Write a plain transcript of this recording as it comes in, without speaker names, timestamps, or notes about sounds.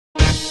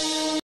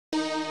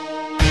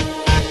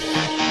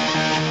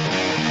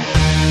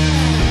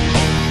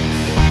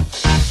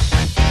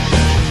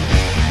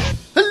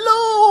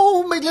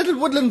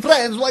woodland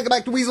friends, welcome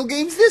back to Weazel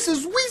Games. This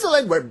is Weazel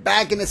and we're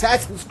back in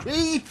Assassin's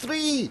Creed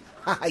 3.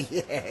 Ah,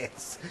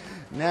 yes.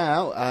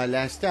 Now,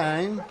 last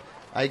time,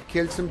 I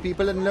killed some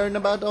people and learned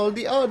about all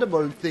the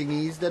audible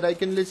thingies that I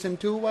can listen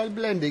to while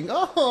blending.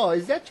 Oh,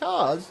 is that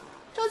Charles?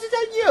 Charles, is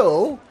that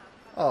you?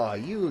 Oh,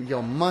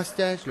 your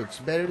mustache looks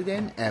better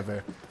than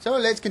ever. So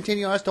let's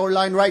continue our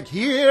storyline right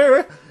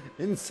here,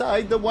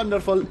 inside the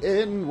wonderful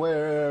inn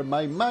where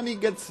my money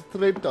gets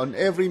stripped on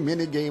every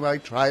minigame I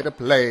try to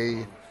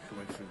play.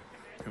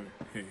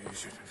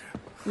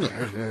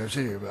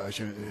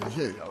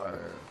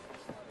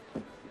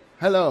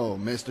 Hello,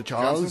 Mr.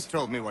 Charles. Johnson's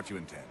told me what you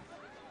intend.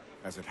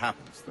 As it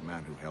happens, the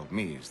man who held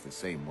me is the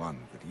same one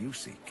that you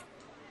seek.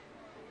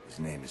 His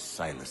name is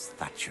Silas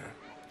Thatcher.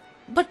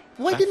 But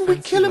why didn't we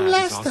kill him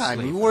last time?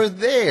 We were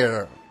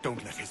there.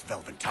 Don't let his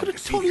velvet tongue Could have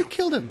deceive totally you.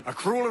 killed him. A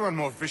crueler and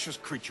more vicious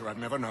creature I've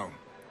never known.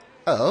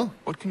 Oh?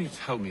 What can you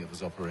tell me of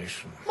his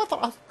operation?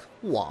 Mother,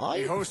 He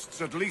why?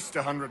 hosts at least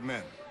 100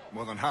 men,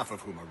 more than half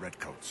of whom are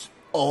redcoats.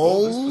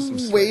 Oh, this for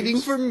some waiting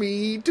slaves? for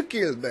me to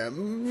kill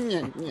them.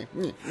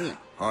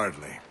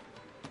 Hardly.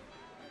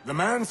 The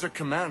man's a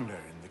commander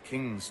in the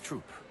king's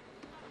troop,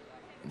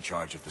 in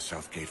charge of the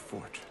Southgate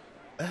fort.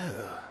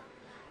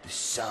 The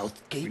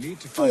Southgate We need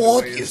to find a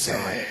Fort, way you inside.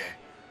 say?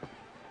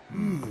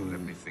 Let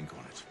me think on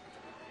it.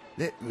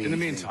 Let me In the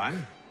think.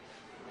 meantime,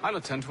 I'll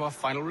attend to our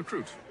final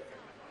recruit.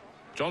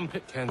 John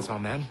Pitcairn's our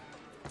man.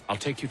 I'll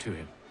take you to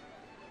him.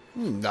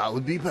 That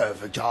would be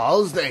perfect,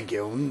 Charles. Thank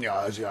you.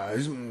 Yes,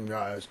 yes,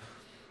 yes.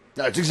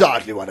 That's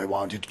exactly what I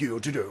wanted you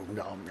to do.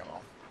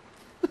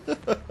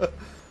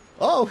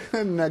 Oh,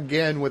 and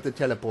again with the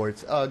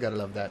teleports. Oh, gotta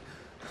love that.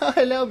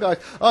 Hello, guys.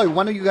 Oh,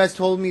 one of you guys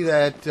told me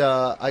that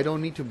I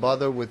don't need to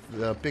bother with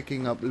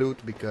picking up loot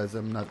because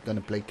I'm not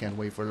gonna play Can't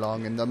Wait for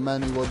long, and the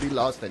money will be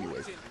lost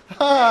anyways.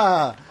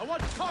 Ha! I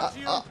want to talk to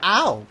you.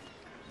 Ow!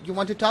 You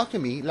want to talk to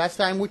me? Last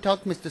time we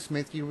talked, Mr.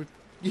 Smith, you were...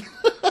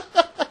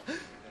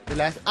 The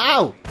last...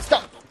 Ow!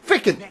 Stop!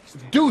 Freaking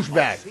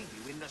douchebag!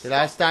 The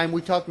last time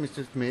we talked,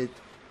 Mr. Smith...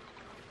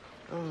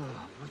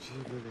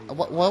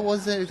 What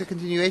was the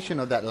continuation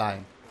of that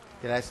line?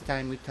 The last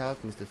time we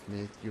talked, Mr.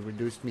 Smith, you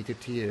reduced me to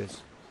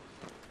tears.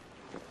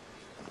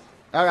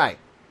 Alright.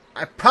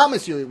 I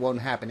promise you it won't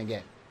happen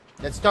again.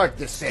 Let's start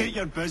this State thing.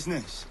 your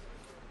business.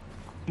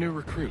 New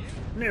recruit.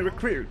 New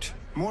recruit.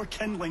 More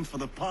kindling for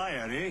the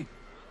pyre, eh?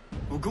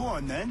 Well, go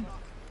on then.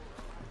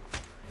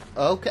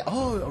 Okay.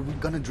 Oh, are we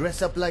gonna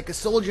dress up like a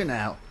soldier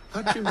now?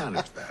 How'd you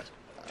manage that?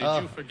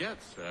 Did you forget,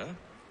 sir?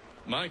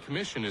 My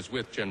commission is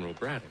with General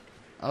Braddock.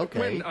 Okay.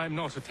 When I'm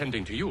not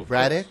attending to you, of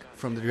Braddock course.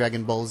 from the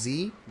Dragon Ball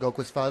Z,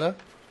 Goku's father.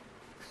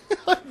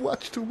 I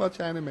watch too much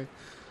anime.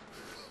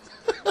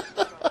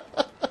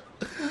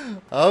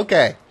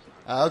 Okay.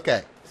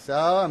 Okay. So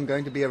I'm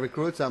going to be a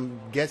recruit, so I'm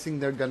guessing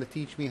they're going to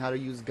teach me how to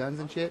use guns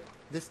and shit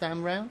this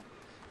time around.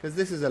 Because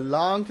this is a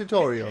long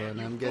tutorial,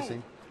 and I'm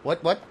guessing...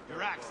 What?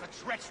 Your acts are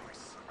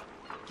treacherous.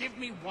 Give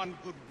me one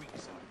good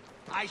reason.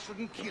 I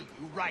shouldn't kill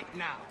you right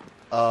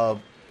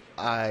now.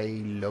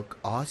 I look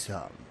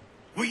awesome.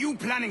 Were you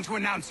planning to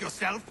announce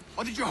yourself,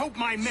 or did you hope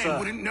my men Sir,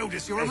 wouldn't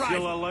notice your If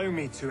you'll arrival? allow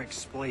me to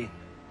explain.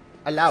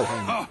 Allow him.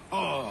 Ho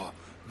ho!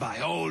 By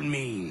all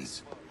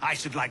means. I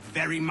should like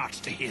very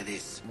much to hear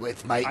this.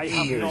 With my I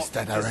have ears not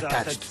that are deserted,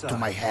 attached sir. to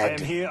my I am head.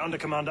 here under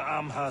Commander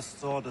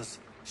Amherst's orders.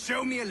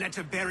 Show me a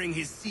letter bearing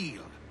his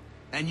seal,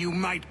 and you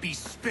might be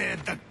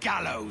spared the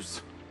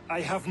gallows.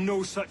 I have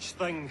no such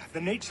thing. The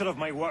nature of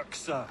my work,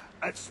 sir.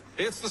 It's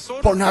the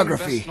sort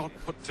Pornography. of thing best not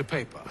put to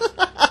paper.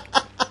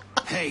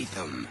 Pay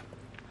them.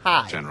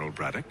 Hi. General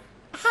Braddock.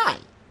 Hi.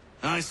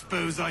 I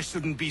suppose I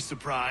shouldn't be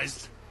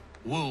surprised.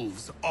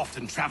 Wolves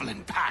often travel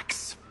in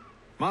packs.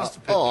 Master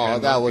oh,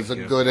 Pitcairn that will was be a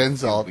here good for few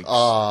insult. weeks.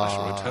 Ah. I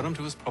shall return him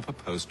to his proper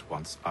post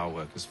once our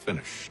work is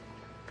finished.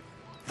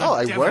 The Oh,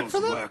 I devil's work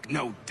for them? work,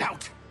 no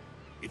doubt.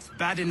 It's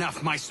bad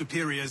enough my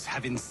superiors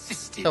have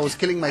insisted. I was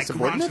killing my I grant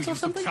subordinates you or use of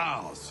something?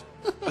 Charles,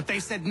 but they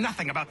said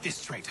nothing about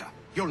this traitor.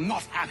 You'll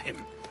not have him.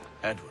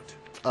 Edward.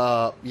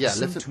 Yeah,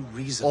 Listen listen to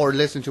reason. or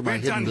listen to my We're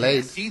hidden done here.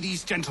 blade. See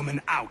these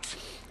gentlemen out.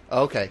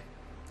 Okay.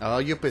 Oh,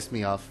 you pissed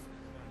me off.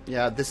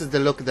 Yeah, this is the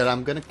look that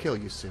I'm gonna kill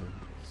you soon.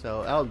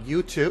 So, oh,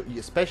 you too,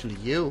 especially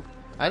you.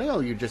 I know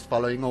you're just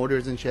following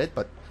orders and shit,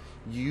 but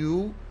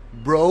you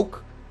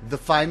broke the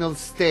final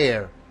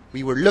stair.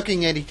 We were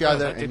looking at each Well,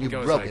 other that and didn't you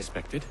go broke as I it.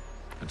 expected.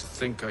 And to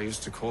think I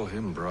used to call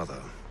him brother.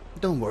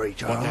 Don't worry, now?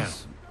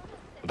 Charles.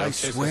 Well, I don't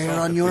say so swear far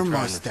on if your we try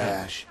and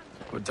mustache.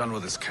 We're done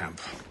with this camp.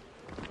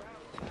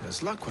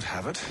 As luck would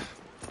have it,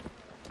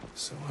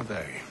 so are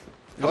they.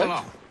 Come What?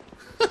 along.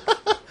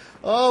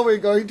 Oh, we're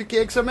going to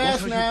kick some What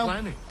ass are you now.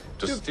 planning?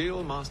 To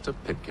steal Master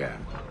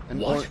Pitcairn. And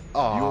What?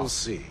 Aw. You'll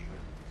see.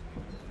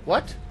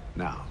 What?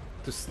 Now,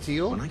 To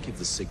steal? when I give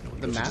the signal, The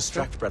you're to master?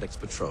 distract Braddock's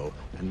patrol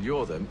and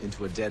lure them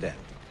into a dead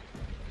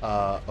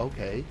end.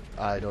 Okay.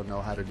 I don't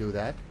know how to do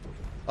that.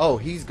 Oh,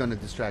 he's gonna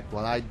distract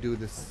while I do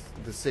the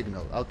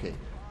signal. Okay.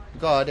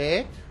 Got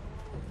it.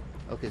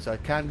 Okay, so I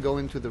can't go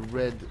into the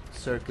red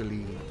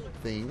circly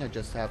thing. I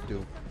just have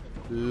to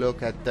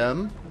look at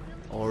them.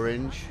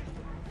 Orange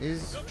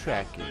is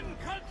tracking.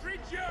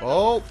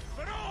 Oh,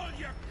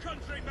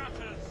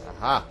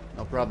 Aha,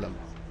 no problem.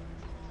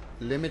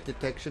 Limit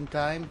detection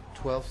time,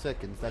 12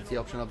 seconds. That's the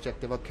optional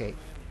objective. Okay.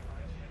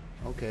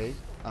 Okay.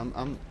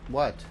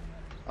 What?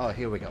 Oh,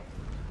 here we go.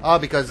 Oh,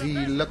 because he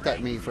looked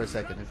at me for a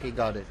second. Okay,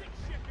 got it.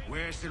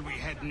 Where shall we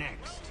head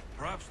next?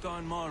 Perhaps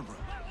down Marlborough.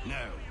 No.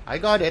 I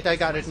got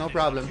it, no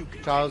problem.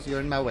 Charles, you're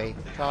in my way.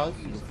 Charles,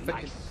 you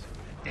freaking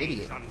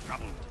idiot.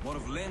 Untroubled. What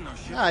of Lynn or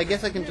ship? I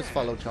guess I can just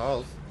follow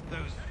Charles. Those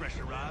fresh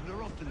arrived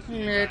are often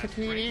seen by us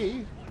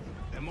traitors.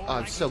 They're more Oh, I'm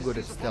likely so to good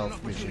at seize stealth upon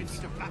an opportunity missions.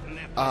 to flatten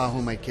their Ah, bosses. who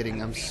am I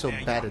kidding? I'm so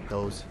bad at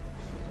those.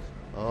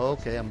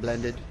 Okay, I'm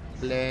blended.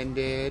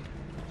 Blended.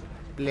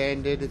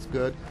 Blended, it's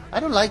good. I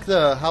don't like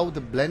how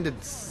the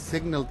blended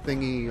signal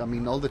thingy, I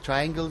mean all the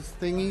triangles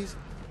thingies,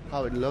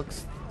 how it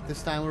looks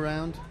this time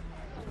around.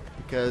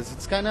 Because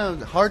it's kind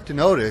of hard to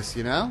notice,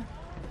 you know?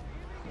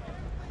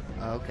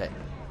 Okay.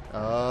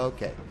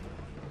 Okay.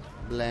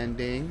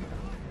 Blending.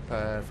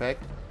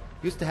 Perfect.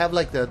 Used to have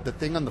like the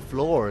thing on the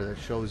floor that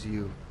shows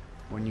you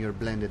when you're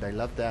blended. I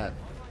love that.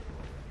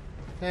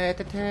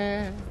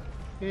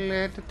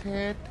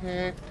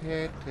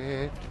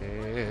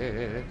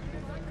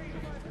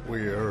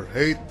 We're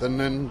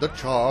Ethan and the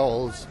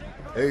Charles.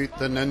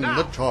 Ethan and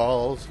the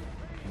Charles.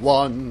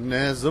 One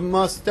has a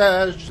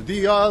mustache,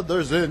 the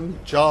other's in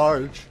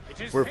charge.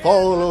 We're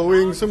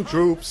following some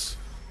troops,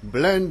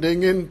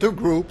 blending into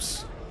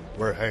groups.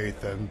 We're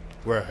Ethan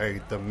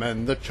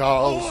and the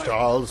Charles,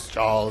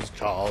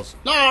 Charles.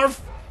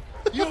 Narf!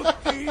 You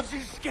thieves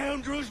and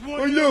scoundrels!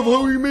 I love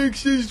how he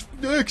makes his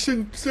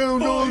accent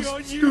sound all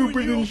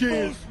stupid and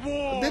shit.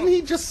 Didn't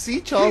he just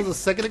see Charles a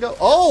second ago?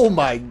 Oh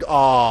my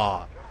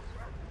god!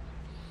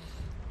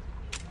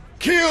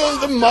 Kill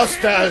the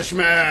mustache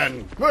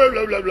man! Blah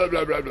blah blah blah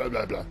blah blah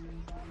blah blah.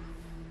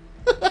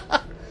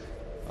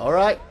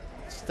 Alright,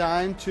 it's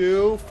time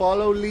to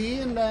follow Lee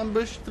and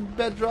ambush the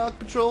bedrock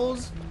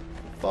patrols.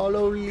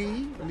 Follow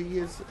Lee. Lee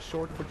is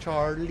short for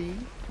Charlie.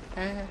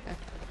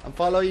 I'm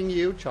following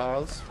you,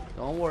 Charles.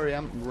 Don't worry,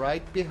 I'm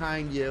right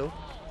behind you.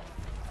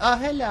 Oh,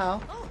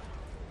 hello.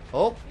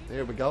 Oh,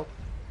 there we go.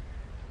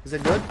 Is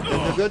it good?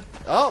 Is it good?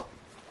 Oh!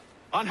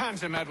 Unhand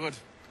him, Edward.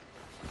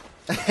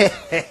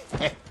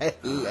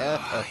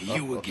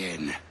 You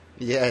again.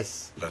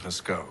 Yes. Let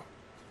us go.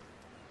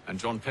 And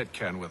John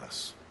Pitcairn with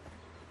us.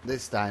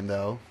 This time,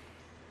 though,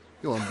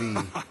 you won't be...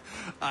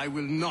 I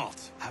will not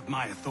have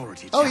my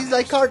authority Oh, he's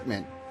like challenged.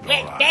 Cartman.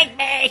 Respect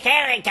my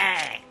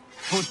authority!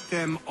 Put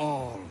them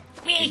all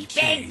in Respect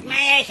chains.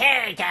 my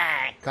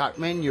authority!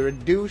 Cartman, you're a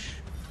douche.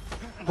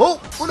 Oh,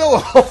 oh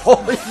no!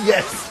 Oh,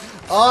 yes!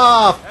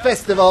 Ah,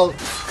 festival!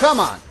 Come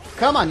on!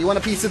 Come on, you want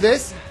a piece of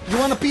this? You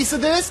want a piece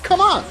of this?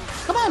 Come on!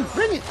 Come on,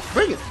 bring it!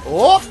 Bring it!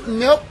 Oh,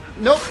 nope!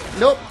 Nope!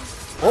 Nope!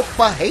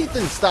 Oppa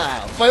Hayden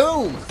style!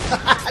 Boom!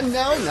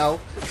 No, no!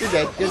 You're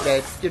dead, you're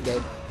dead, you're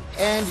dead.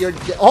 And you're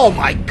dead. Oh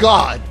my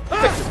god!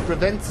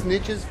 Prevent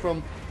snitches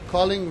from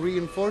calling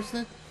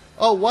reinforcement?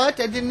 Oh, what?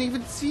 I didn't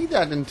even see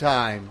that in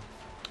time.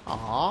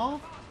 Aww.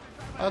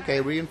 Okay,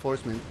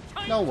 reinforcement.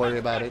 Don't worry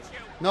about it.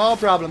 No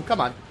problem.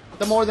 Come on.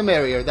 The more the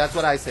merrier. That's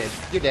what I said.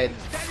 You're dead.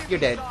 You're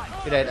dead.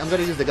 You're dead. I'm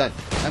gonna use the gun.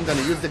 I'm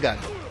gonna use the gun.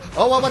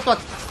 Oh, what?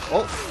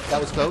 Oh, that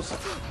was close.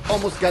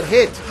 Almost got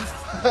hit.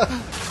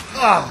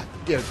 Ah,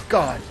 dear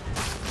God.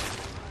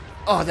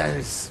 Oh, that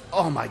is...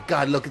 Oh my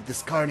God, look at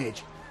this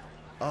carnage.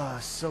 Oh,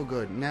 so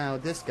good. Now,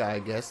 this guy, I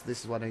guess,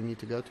 this is what I need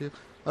to go to.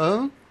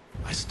 Oh?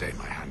 I stayed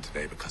my hand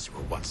today because you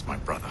were once my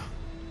brother.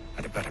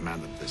 And a better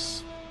man than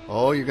this.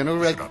 Oh, you're gonna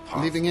regret Should our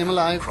paths leaving him never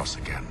alive. cross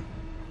again.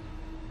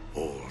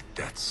 All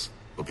debts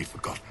will be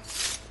forgotten.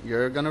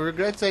 You're gonna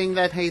regret saying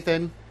that,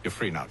 Hathan. You're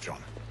free now,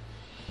 John.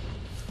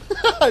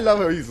 I love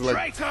how he's like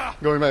Traitor!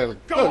 going back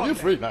like, Go oh, on you're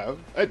then. free now.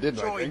 I did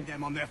my Join thing.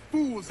 them on their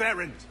fool's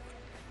errand.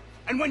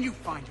 And when you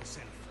find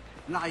yourself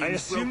lying I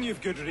assume broke-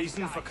 you've good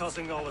reason for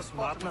causing all this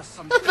madness.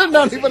 They're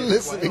not even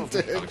listening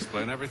to I'll him.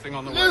 explain everything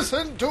on the way.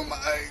 Listen to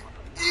my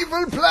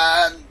evil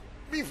plan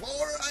before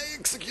I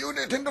execute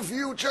it in the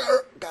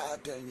future.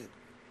 God dang it.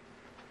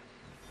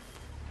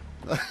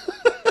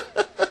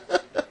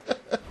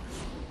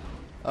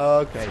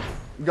 Okay.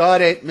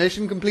 Got it.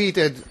 Mission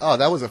completed. Oh,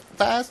 that was a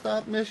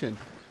fast-up mission.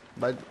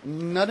 But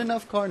not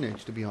enough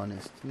carnage, to be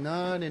honest.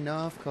 Not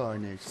enough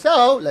carnage.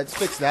 So, let's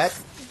fix that.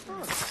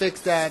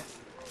 Fix that.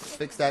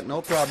 Fix that.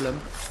 No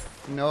problem.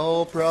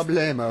 No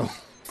problemo.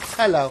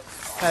 Hello.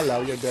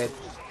 Hello, you're dead.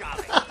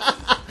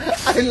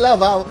 I love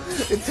how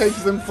it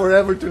takes them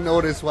forever to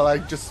notice while I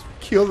just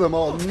kill them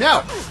all.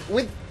 No!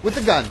 With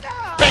the gun.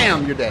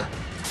 Bam! You're dead.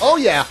 Oh,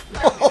 yeah.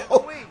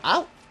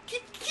 Ow. You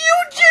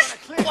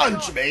just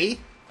punch me.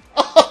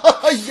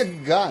 Your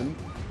gun.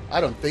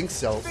 I don't think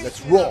so.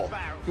 Let's roll.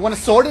 You want a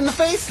sword in the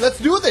face? Let's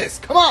do this.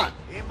 Come on.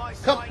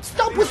 Come.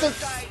 Stop with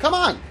the... Come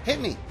on. Hit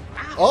me.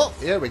 Oh,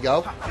 here we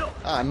go.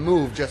 I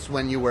moved just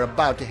when you were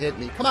about to hit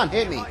me. Come on,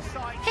 hit me.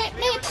 Hit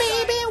me,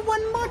 baby,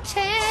 one more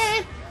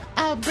time.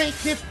 I'll break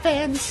your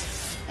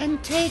fence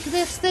and take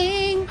this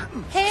thing.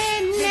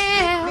 Hey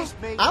now.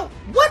 Ow.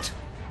 What?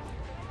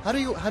 How do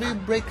you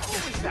break...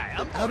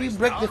 How do you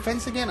break the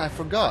fence again? I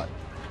forgot.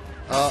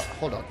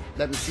 Hold on.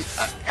 Let me see.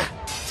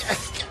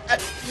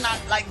 Not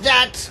like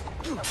that.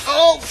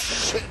 Oh,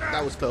 shit.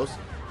 That was close.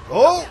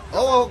 Oh.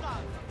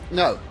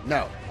 No.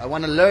 I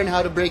want to learn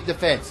how to break the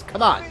fence.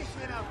 Come on.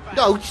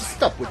 No, just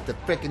stop with the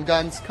frickin'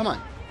 guns. Come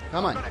on.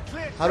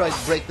 How do I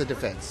break the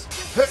defense?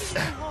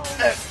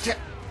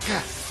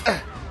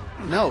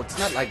 No, it's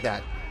not like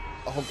that.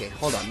 Okay,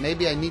 hold on.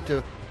 Maybe I need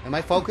to... Am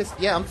I focused?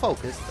 Yeah, I'm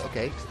focused.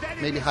 Okay.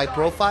 Maybe high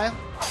profile?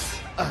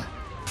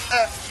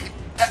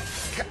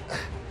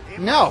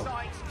 No.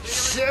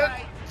 Shit.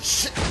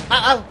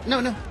 Ow.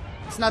 No.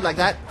 It's not like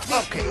that.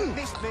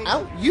 Okay.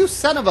 Ow. You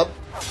son of a...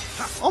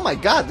 Oh my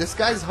god, this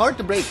guy's hard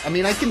to break. I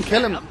mean, I can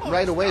kill him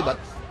right away, but...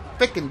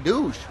 Frickin'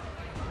 douche.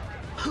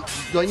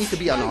 Do I need to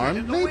be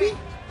unarmed, maybe?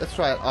 Let's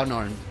try it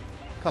unarmed.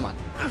 Come on.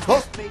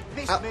 Oh.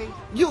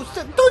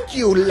 Don't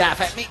you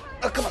laugh at me.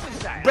 Oh, come on.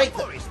 Break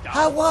the...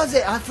 How was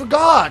it? I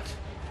forgot.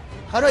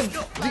 How do I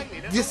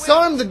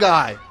disarm the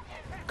guy?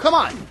 Come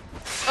on.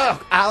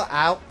 Oh,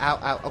 ow.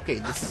 Okay,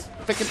 this is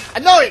freaking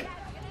annoying.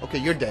 Okay,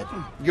 you're dead.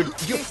 You're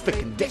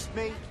freaking dead.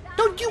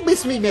 Don't you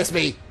miss me.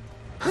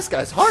 This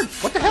guy's hard.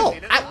 What the hell?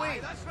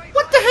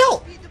 What the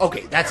hell?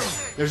 Okay, that's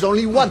it. There's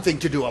only one thing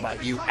to do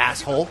about you,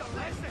 asshole.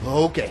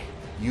 Okay,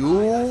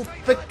 you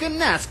freaking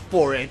asked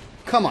for it.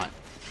 Come on.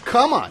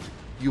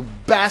 You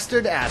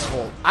bastard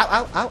asshole.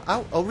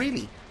 Ow. Oh,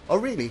 really?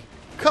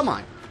 Come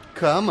on.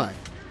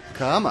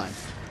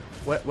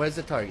 Where's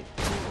the target?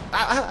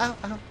 Ow.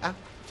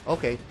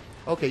 Okay,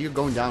 you're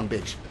going down,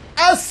 bitch.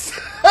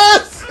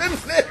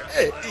 Assassinate!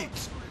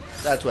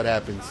 That's what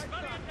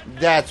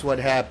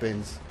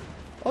happens.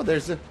 Oh,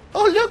 there's a...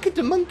 Oh, look at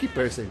the monkey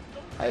person.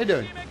 How you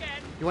doing?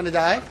 You want to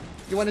die?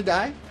 You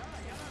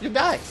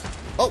die.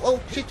 Oh,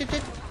 shit.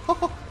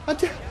 Oh, I'm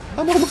dead.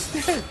 I'm almost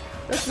dead.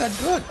 That's not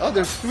good. Oh,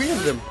 there's 3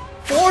 of them.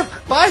 4,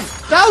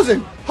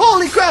 5,000.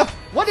 Holy crap.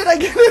 What did I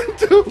get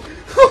into?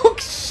 Oh,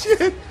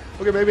 shit.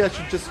 Okay, maybe I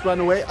should just run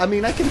away. I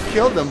mean, I can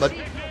kill them, but...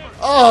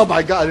 Oh,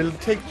 my God. It'll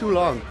take too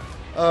long.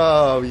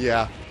 Oh,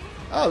 yeah.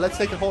 Oh, let's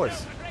take a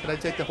horse. Can I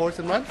take the horse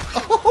and run?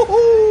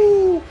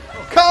 Oh,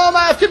 come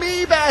after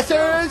me,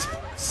 bastards.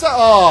 So,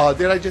 oh,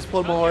 did I just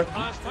pull more?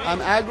 I'm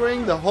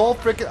aggroing the whole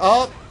frickin'...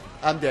 Oh,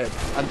 I'm dead.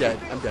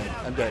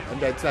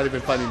 It's not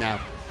even funny now.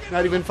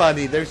 Not even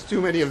funny. There's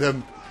too many of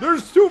them.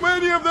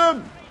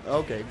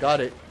 Okay,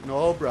 got it.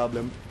 No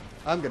problem.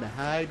 I'm gonna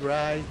hide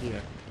right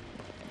here.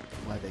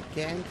 Where they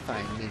can't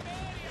find me.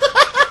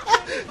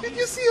 Did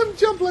you see him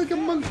jump like a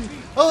monkey?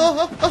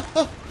 Oh,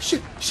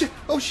 shit.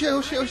 Oh, shit.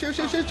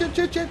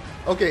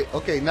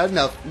 Okay, not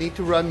enough. Need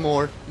to run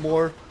more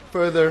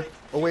further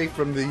away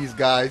from these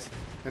guys.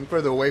 And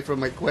further away from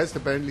my quest,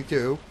 apparently,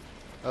 too.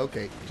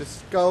 Okay,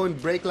 just go and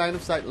break line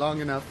of sight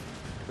long enough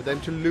for them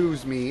to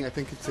lose me. I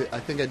think I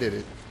did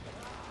it.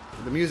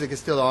 The music is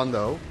still on,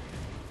 though.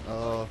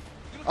 Oh,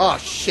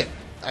 shit.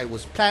 I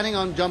was planning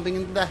on jumping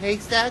into the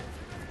haystack,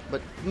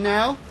 but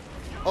now...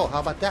 Oh, how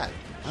about that?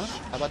 Huh?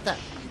 How about that?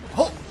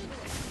 Oh!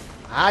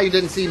 You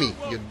didn't see me.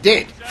 You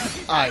did.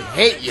 I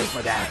hate you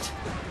for that.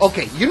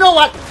 Okay, you know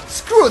what?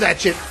 Screw that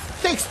shit.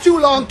 Takes too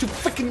long to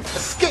freaking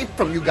escape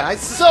from you guys,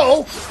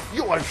 so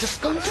you are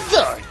just going to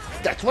die.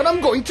 That's what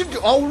I'm going to do.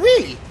 Oh,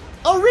 really?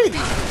 Okay.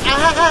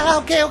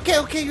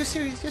 You're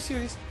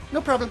serious. No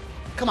problem.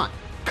 Come on.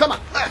 God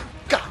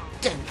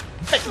damn it.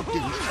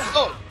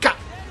 Oh, God.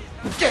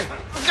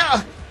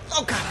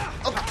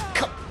 Oh, God.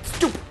 Come.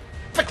 Stupid.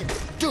 Freaking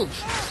dude.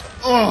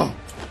 Oh.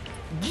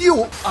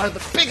 You are the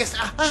biggest.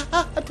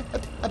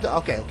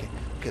 Okay.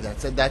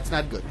 That's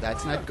not good.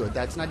 That's not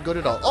good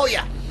at all. Oh,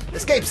 yeah.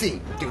 Escape scene.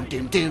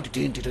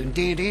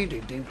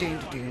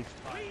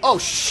 Oh,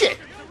 shit.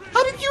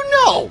 How did you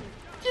know?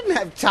 You didn't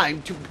have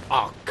time to...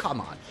 Oh, come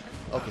on.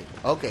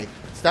 Okay.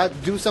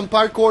 Do some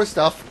parkour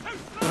stuff.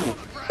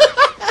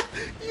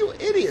 You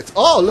idiots.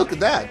 Oh, look at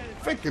that.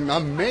 Freaking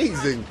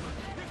amazing.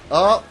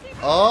 Oh,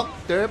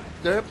 derp.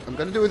 I'm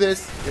gonna do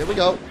this. Here we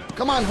go.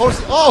 Come on,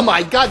 horsey. Oh,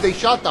 my God, they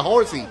shot the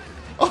horsey.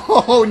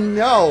 Oh,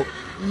 no.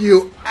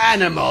 You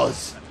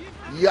animals.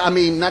 I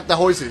mean, not the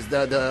horses,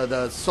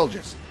 the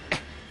soldiers.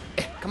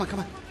 Come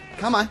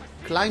on.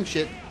 Climb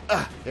shit.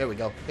 Here we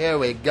go.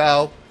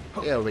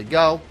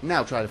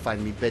 Now try to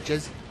find me,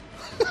 bitches.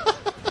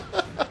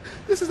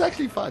 This is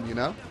actually fun, you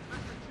know?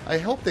 I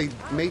hope they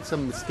made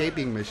some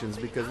escaping missions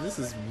because this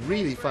is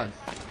really fun.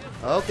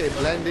 Okay,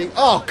 blending.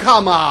 Oh,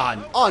 come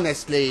on.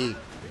 Honestly.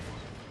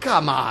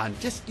 Come on.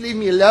 Just leave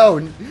me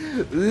alone.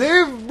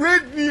 Leave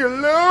Brittany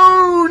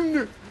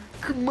alone.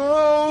 Come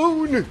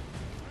on.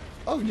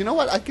 Oh, you know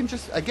what? I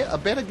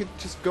bet I could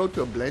just go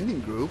to a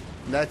blending group.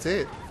 And that's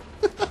it.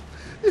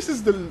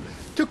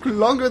 Took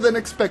longer than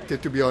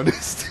expected, to be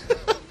honest.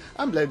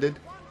 I'm blended.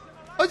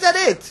 Oh, is that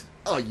it?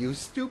 Oh, you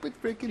stupid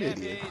freaking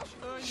idiot.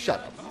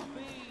 Shut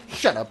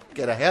up.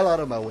 Get the hell out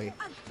of my way.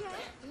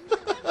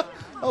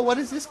 Oh, what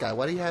is this guy?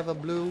 Why do you have a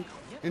blue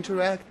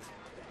interact?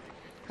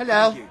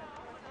 Hello.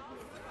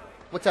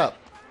 What's up?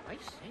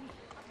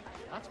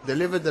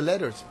 Deliver the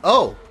letters.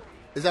 Oh,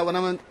 is that what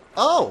I'm on?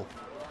 Oh,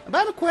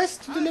 about a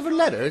quest to deliver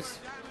letters?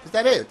 Is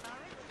that it?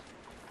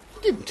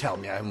 You didn't tell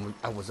me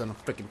I was on a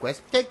freaking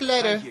quest. Take the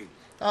letter.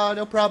 Oh,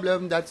 no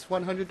problem. That's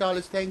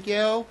 $100. Thank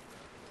you.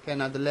 Okay,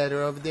 another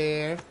letter over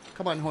there.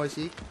 Come on,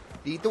 horsey.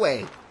 Lead the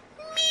way.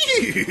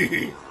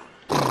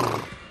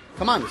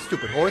 Come on,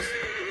 stupid horse.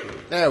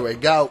 There we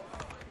go.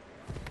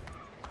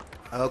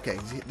 Okay,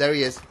 there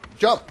he is.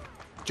 Jump.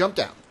 Jump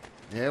down.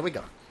 There we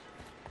go.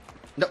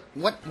 No,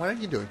 what are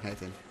you doing,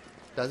 Nathan?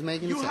 Doesn't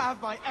make any sense. You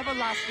have my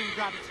everlasting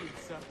gratitude,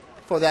 sir.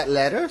 For that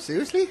letter?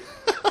 Seriously?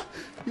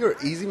 You're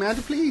an easy man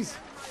to please.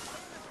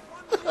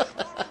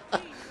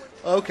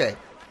 Okay.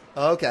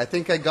 Okay, I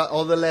think I got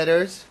all the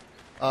letters.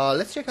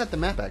 Let's check out the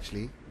map,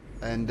 actually.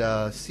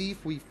 And see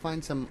if we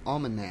find some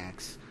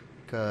almanacs.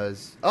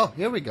 Because... Oh,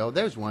 here we go.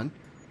 There's one.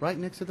 Right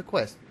next to the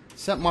quest.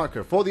 Set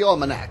marker for the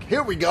almanac.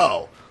 Here we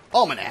go.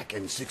 Almanac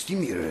in 60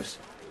 meters.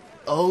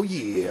 Oh,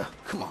 yeah.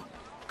 Come on.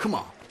 Come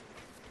on.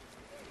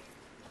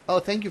 Oh,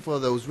 thank you for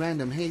those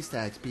random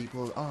haystacks,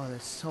 people. Oh,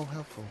 that's so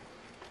helpful.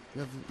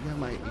 You have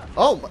my...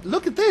 Oh,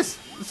 look at this.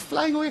 It's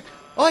flying away.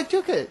 Oh, I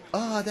took it.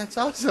 Oh, that's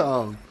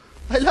awesome.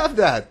 I love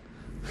that.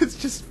 It's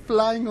just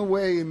flying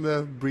away in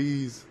the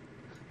breeze.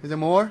 Is there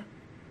more?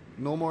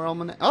 No more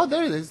almanac. Oh,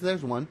 there it is.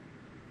 There's one.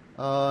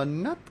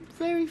 Not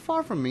very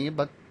far from me,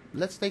 but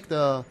let's take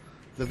the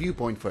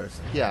viewpoint first.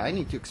 Yeah, I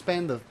need to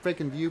expand the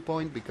freaking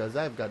viewpoint because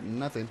I've got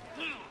nothing.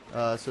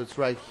 So it's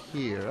right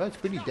here. Oh, it's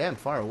pretty damn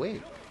far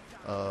away.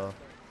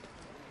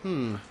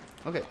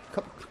 Okay,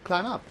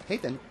 climb up. Hey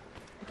then,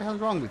 what the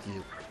hell's wrong with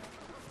you?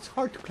 It's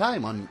hard to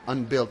climb on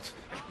unbuilt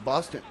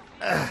Boston.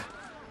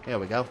 Here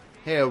we go.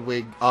 Here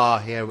we...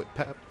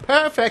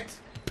 Perfect!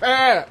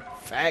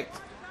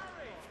 Perfect!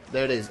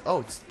 There it is.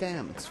 Oh, it's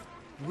damn. It's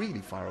really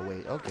far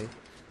away. Okay.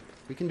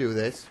 We can do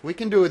this. We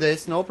can do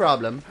this. No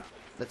problem.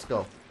 Let's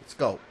go. Let's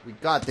go. We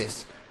got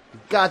this. We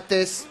got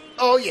this.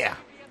 Oh, yeah.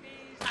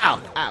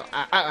 Ow, ow,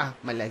 ow, ow, ow.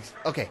 My legs.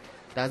 Okay.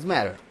 Doesn't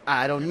matter.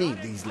 I don't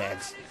need these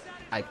legs.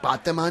 I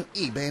bought them on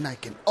eBay and I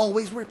can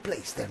always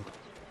replace them.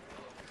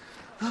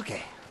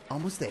 Okay.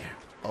 Almost there.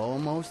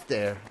 Almost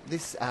there.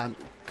 This, I'm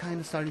kind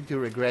of starting to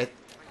regret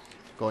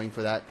going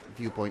for that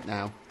viewpoint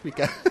now.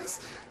 Because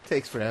it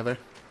takes forever.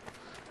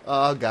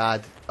 Oh,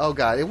 God. Oh,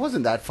 God. It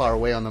wasn't that far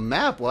away on the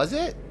map, was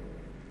it?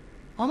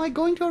 Am I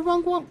going to a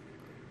wrong one?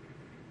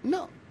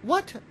 No.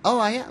 What? Oh,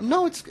 I am.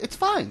 No, it's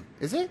fine.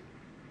 Is it?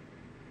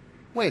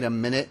 Wait a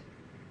minute.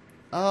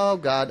 Oh,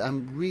 God.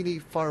 I'm really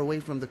far away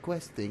from the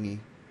quest thingy.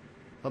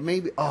 But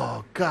maybe...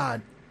 Oh,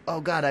 God. Oh,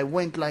 God. I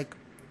went, like,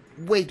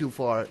 way too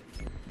far.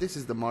 This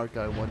is the marker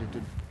I wanted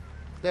to...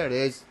 There it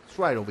is. It's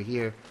right over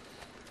here.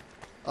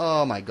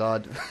 Oh, my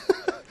God.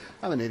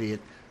 I'm an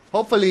idiot.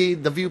 Hopefully,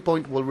 the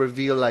viewpoint will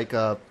reveal, like,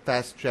 a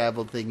fast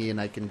travel thingy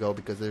and I can go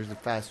because there's a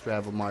fast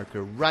travel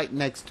marker right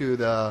next to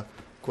the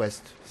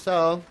quest.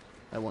 So,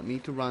 I won't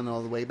need to run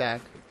all the way back.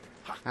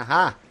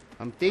 Haha.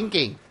 I'm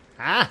thinking.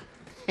 Huh?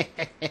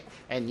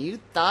 And you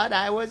thought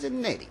I was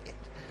an idiot.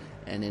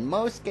 And in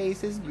most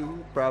cases,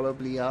 you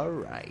probably are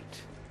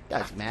right.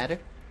 Doesn't matter.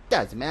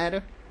 Doesn't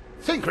matter.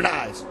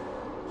 Synchronize!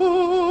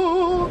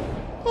 Oh,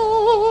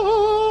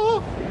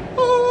 oh,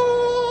 oh.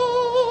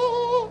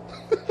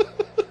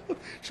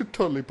 Should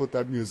totally put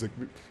that music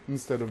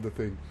instead of the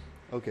thing.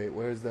 Okay,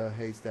 where's the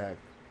haystack?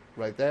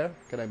 Right there?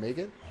 Can I make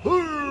it?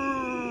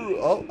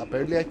 Oh,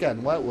 apparently I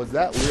can. What was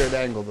that weird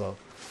angle, though?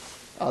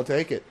 I'll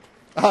take it.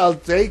 I'll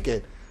take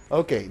it.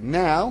 Okay,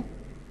 now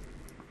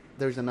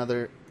there's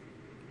another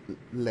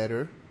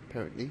letter,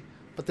 apparently.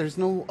 But there's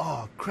no...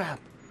 Oh, crap.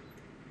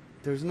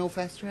 There's no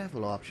fast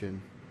travel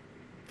option.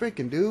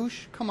 Freaking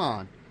douche. Come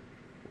on.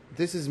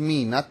 This is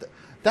me, not the...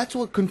 That's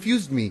what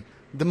confused me.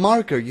 The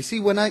marker. You see,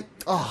 when I...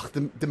 Oh,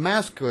 the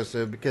mouse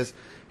cursor. Because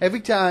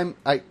every time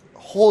I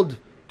hold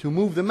to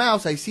move the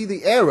mouse, I see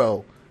the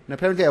arrow. And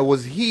apparently I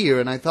was here,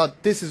 and I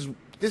thought this is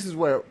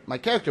where my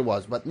character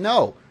was. But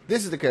no.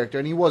 This is the character,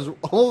 and he was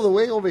all the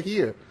way over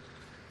here.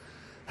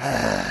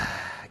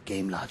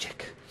 Game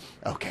logic.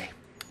 Okay.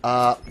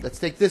 Let's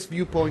take this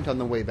viewpoint on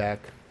the way back.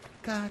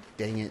 God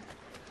dang it.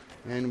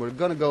 And we're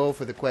gonna go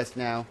for the quest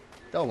now.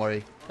 Don't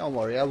worry. Don't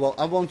worry. I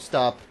won't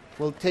stop.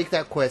 We'll take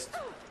that quest.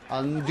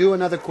 I'll do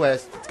another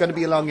quest. It's gonna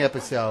be a long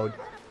episode.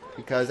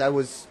 Because I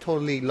was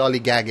totally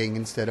lollygagging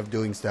instead of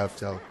doing stuff,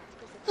 so...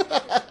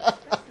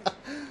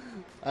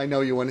 I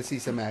know you want to see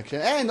some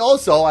action. And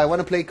also, I want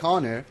to play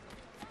Connor.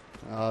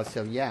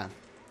 So yeah.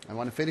 I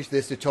want to finish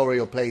this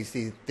tutorial play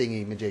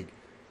thingy-majig.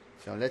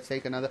 So let's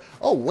take another...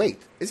 Oh,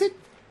 wait. Is it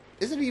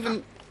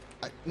even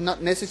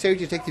not necessary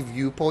to take the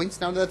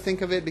viewpoints now that I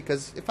think of it?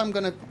 Because if I'm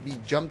going to be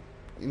jumped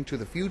into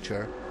the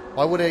future,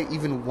 why would I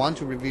even want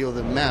to reveal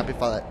the map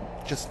if I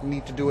just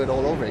need to do it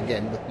all over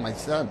again with my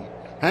son?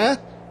 Huh?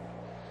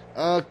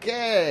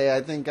 Okay,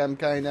 I think I'm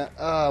kind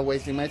of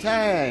wasting my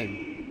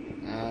time.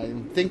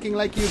 I'm thinking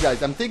like you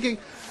guys.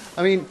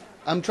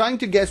 I'm trying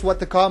to guess what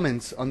the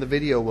comments on the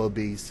video will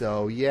be,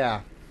 so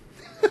yeah.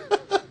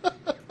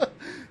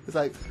 It's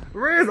like,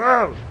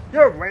 Weazel,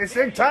 you're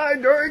wasting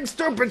time doing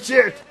stupid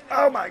shit.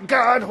 Oh my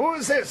God,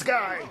 who's this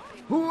guy?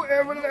 Who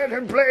ever let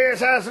him play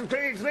Assassin's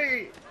Creed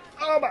 3?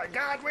 Oh my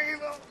God,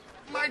 Weazel,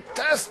 my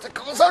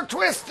testicles are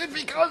twisted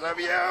because of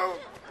you.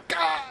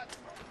 God.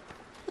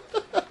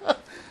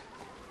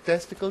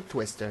 Testicle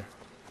twister.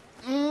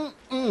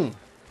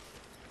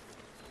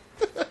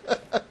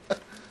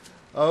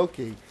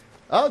 Okay.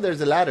 Oh,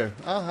 there's a ladder.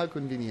 Oh, how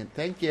convenient.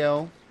 Thank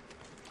you.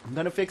 I'm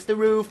gonna fix the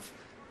roof.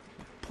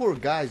 Poor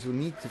guys who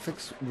need to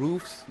fix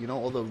roofs, you know,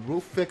 all the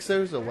roof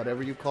fixers or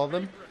whatever you call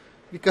them,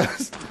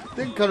 because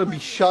they're gonna be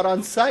shot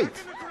on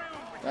sight.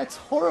 That's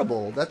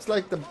horrible. That's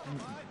like the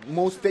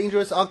most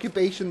dangerous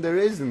occupation there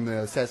is in the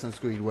Assassin's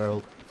Creed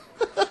world.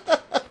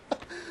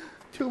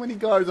 Too many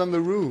guards on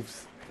the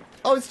roofs.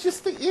 Oh, it's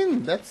just the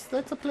inn. That's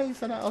a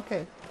place. And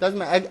okay, doesn't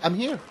matter. I'm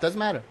here. Doesn't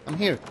matter. I'm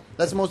here.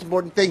 That's the most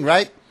important thing,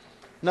 right?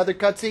 Another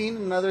cutscene,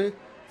 another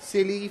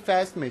silly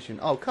fast mission.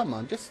 Oh, come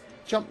on, just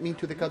jump me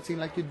to the cutscene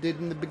like you did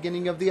in the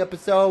beginning of the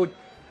episode.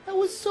 That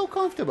was so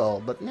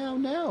comfortable. But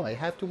now I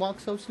have to walk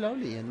so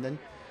slowly and then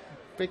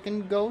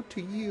freaking go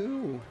to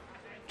you.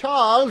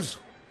 Charles!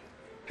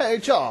 Hey,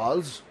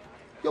 Charles!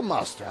 Your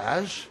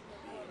mustache.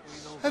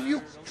 Have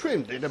you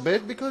trimmed it a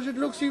bit because it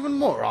looks even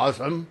more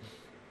awesome?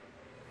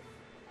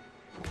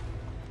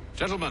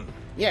 Gentlemen,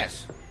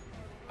 Yes.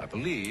 I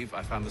believe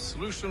I found the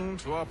solution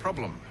to our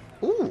problem.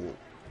 Ooh.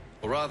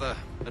 Or rather,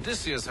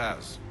 Odysseus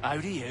has. How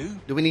do you?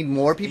 Do we need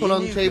more people You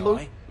on the new table?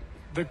 guy?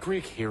 The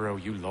Greek hero,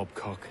 you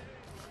lobcock.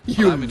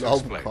 You Allow me to love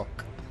explain.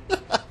 cock.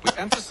 We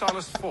enter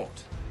Silas'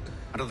 fort,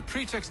 under the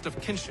pretext of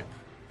kinship.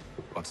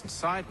 Once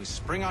inside, we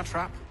spring our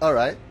trap,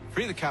 Alright.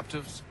 free the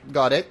captives,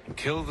 Got it. and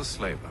kill the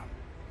slaver.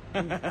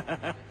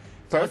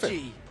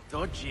 Perfect.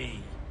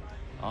 Dodgy.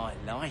 I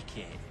like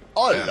it.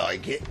 I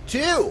like it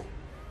too.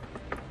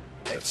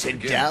 Let's sit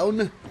begin.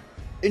 down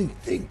and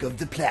think of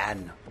the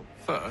plan.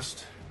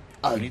 First,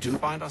 I'll we need do- to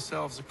find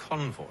ourselves a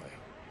convoy.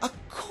 A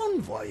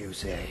convoy, you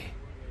say?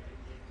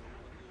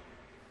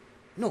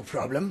 No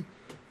problem.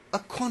 A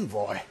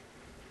convoy.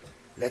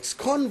 Let's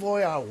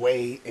convoy our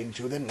way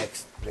into the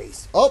next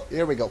place. Oh,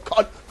 here we go.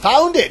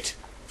 Found it!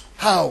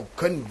 How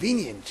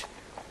convenient.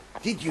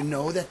 Did you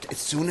know that as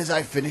soon as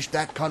I finish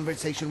that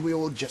conversation, we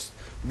will just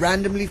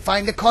randomly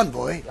find a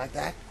convoy like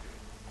that?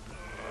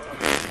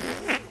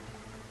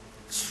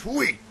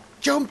 Sweet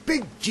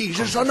jumping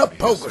Jesus on a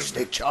poker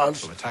stick,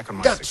 Charles. Will attack on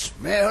my That signal.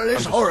 smell is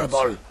Understood, horrible,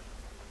 sir.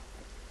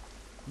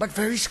 but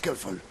very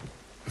skillful.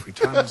 If we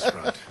time this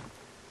right,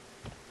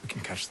 we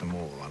can catch them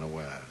all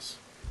unawares.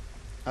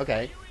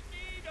 Okay. You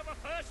in need of a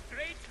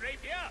first-rate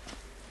rapier?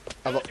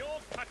 Of a- Does your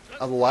cutlass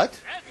Of what?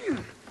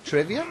 have-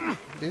 Trivia?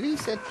 Did he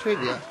say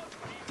trivia?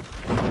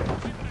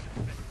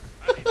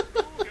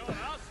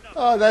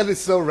 Oh, that is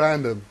so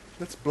random.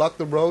 Let's block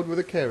the road with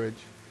a carriage.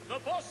 The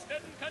Boston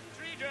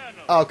Country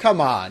Journal. Oh,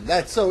 come on.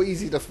 That's so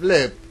easy to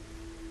flip.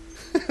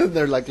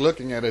 They're like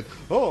looking at it.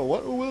 Oh,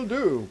 what will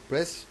do?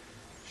 Press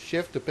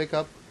shift to pick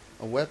up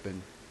a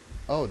weapon.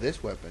 Oh,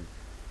 this weapon.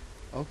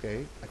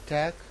 Okay.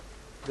 Attack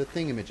the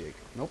thingamajig.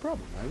 No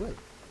problem. I will.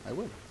 I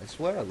will. I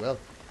swear I will.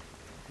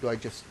 Do I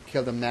just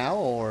kill them now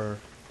or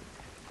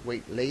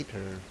wait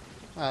later?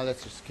 Ah,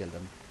 let's just kill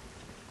them.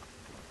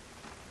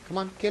 Come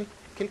on, kill.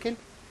 Kill, kill.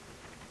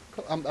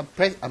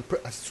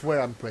 I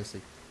swear I'm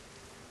pressing.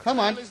 Come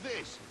on. What is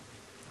this?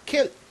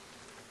 Kill.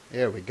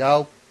 There we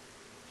go.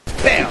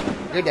 Bam!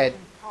 You're dead.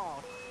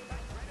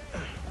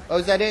 Oh,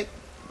 is that it?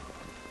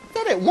 Is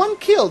that it? One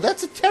kill.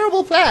 That's a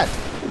terrible plan.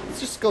 Let's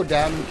just go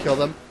down and kill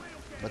them.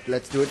 But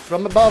let's do it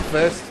from above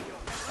first.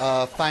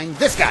 Find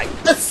this guy.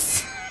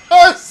 This.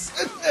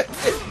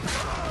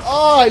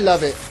 Oh, I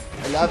love it.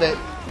 I love it.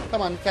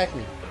 Come on, attack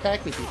me.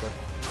 Attack me, people.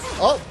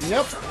 Oh,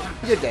 nope.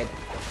 You're dead.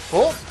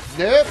 Oh,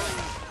 nope.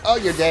 Oh,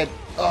 you're dead.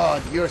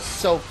 Oh, you're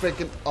so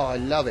freaking... Oh, I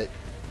love it.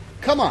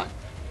 Come on.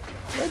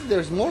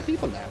 There's more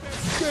people now.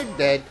 You're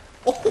dead.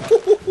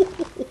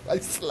 Oh, I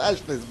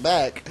slashed his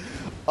back.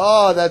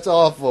 Oh, that's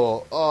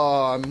awful.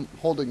 Oh, I'm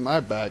holding my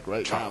back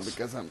right Charles, now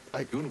because I'm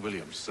You and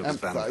William serve as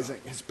emphasizing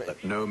vanguard. his back.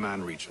 Let no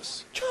man reach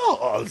us.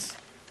 Charles,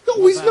 you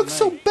always about look me?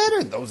 so better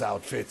in those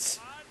outfits.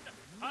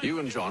 You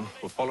and John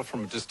will follow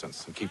from a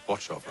distance and keep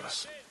watch over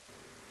us.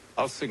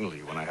 I'll signal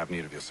you when I have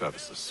need of your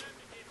services.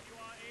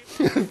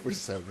 For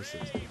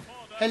services.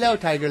 Hello,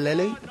 Tiger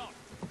Lily. We're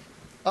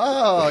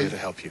Oh, here to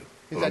help you,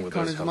 is along that with those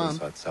Connor's held mom?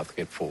 inside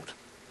Southgate Fort.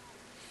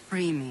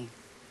 Free me.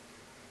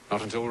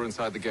 Not until we're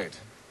inside the gate.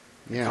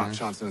 yeah. Can't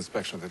chance an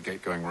inspection of the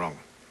gate going wrong.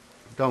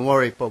 Don't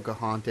worry,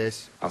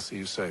 Pocahontas. I'll see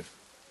you safe.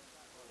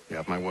 You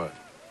have my word.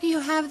 Do you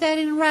have that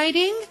in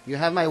writing? You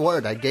have my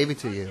word. I gave it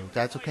to you.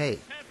 That's okay.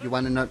 You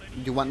want to know?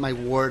 You want my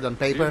word on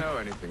Do you paper? know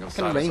anything of I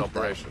can Silas' arrange that.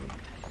 operation?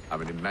 How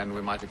many men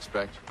we might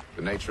expect?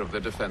 The nature of their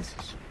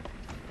defenses?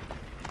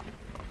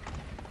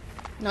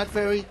 Not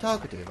very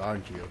talkative,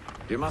 aren't you?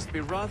 You must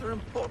be rather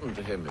important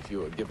to him if you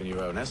were given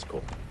your own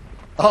escort.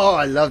 Oh,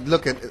 I love.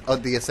 Look at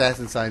the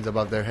assassin signs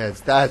above their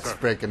heads. That's Sir.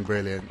 freaking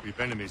brilliant. We've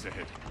enemies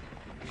ahead.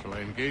 Shall I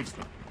engage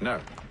them? No.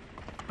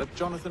 Let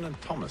Jonathan and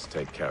Thomas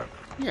take care of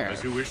it. Yeah.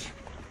 As you wish.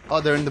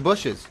 Oh, they're in the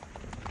bushes.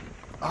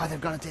 Oh, they're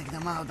gonna take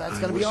them out. That's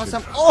I gonna be wish it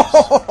awesome.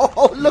 was.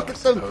 Oh, look Well, at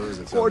I them suppose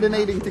it's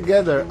coordinating unnatural.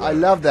 together. I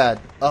love that.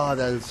 Oh,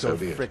 that is so So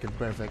be it. freaking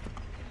perfect.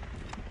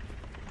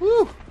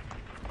 Woo!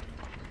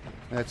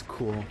 That's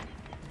cool.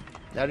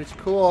 That is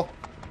cool.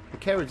 The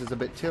carriage is a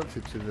bit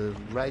tilted to the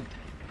right.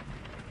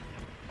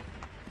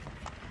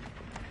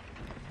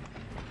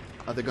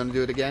 Are they gonna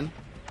do it again?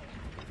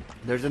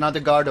 There's another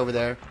guard over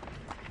there.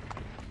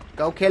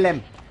 Go kill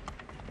him.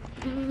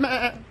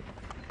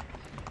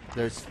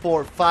 There's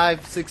 4,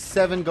 5, 6,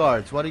 7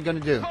 guards. What are you gonna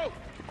do?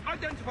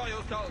 Identify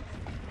yourselves.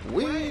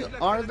 We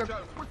are the...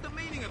 What's the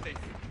meaning of this?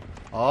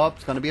 Oh,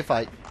 it's gonna be a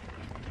fight.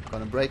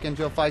 Gonna break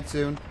into a fight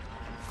soon.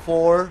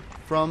 4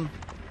 from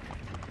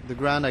the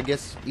ground. I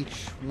guess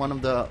each one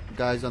of the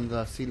guys on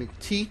the ceiling.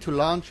 T to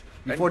launch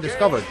before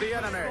discovered.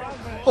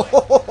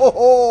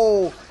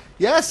 Oh,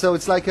 yeah, so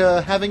it's like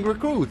having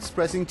recruits.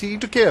 Pressing T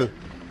to kill.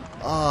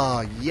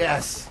 Ah,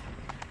 yes.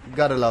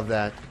 Gotta love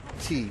that.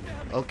 T.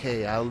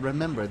 Okay, I'll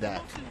remember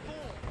that.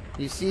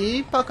 You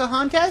see,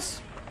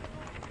 Pocahontas?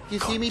 You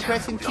see me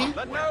pressing T?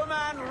 Let no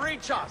man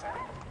reach us.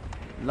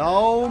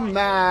 No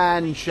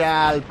man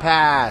shall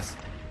pass.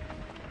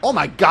 Oh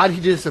my god,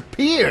 he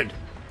disappeared.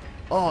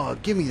 Oh,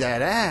 give me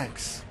that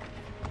axe.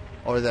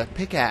 Or the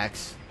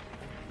pickaxe.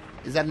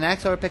 Is that an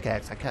axe or a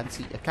pickaxe? I can't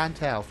see. I can't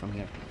tell from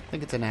here. I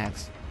think it's an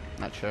axe.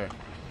 Not sure.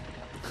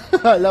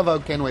 I love how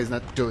Kenway's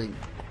not doing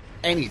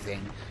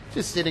anything.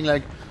 Just sitting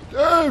like,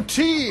 oh,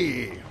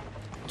 T.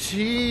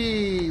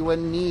 T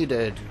when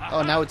needed.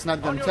 Oh, now it's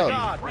not going to tell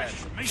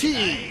me.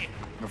 T.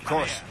 Of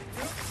course.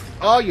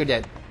 Oh, you're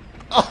dead.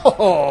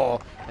 Oh,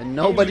 and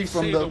nobody Only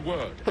from say the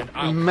word, and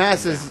I'll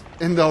masses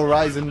in the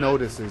horizon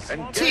notices.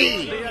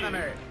 T.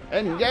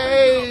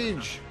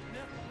 Engage.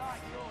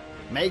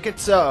 Make it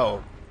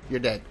so. You're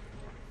dead.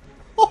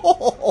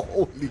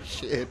 Holy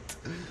shit.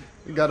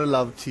 You gotta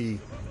love T.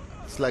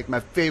 It's like my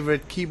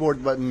favorite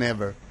keyboard button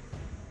ever.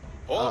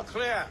 All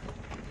clear.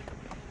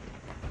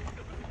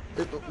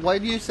 Why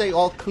do you say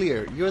all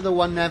clear? You're the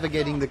one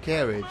navigating the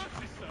carriage.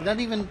 You're not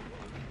even...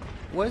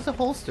 Where's the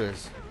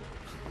holsters?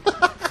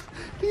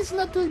 He's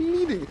not doing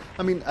anything.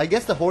 I mean, I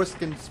guess the horse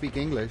can speak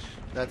English.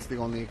 That's the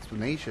only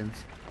explanations.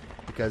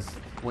 Because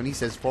when he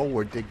says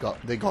forward, they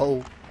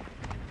go.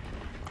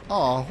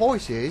 Aw,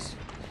 horses.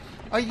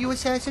 Are you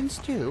assassins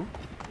too?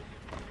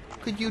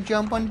 Could you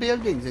jump on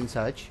buildings and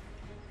such?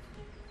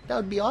 That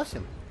would be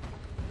awesome.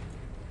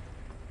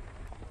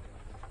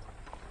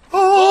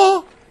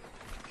 Oh!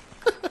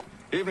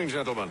 Evening,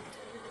 gentlemen.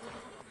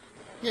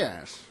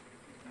 Yes.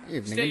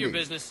 Evening State your indeed.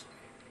 business.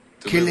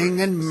 Killing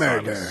and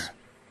murder. Silence.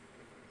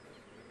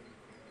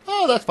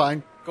 Oh, that's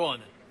fine. Go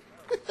on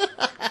then.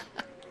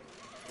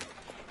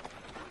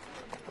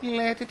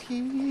 Let it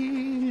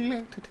heal,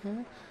 let it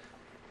heal.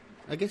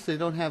 I guess they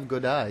don't have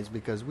good eyes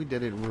because we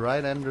did it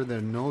right under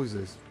their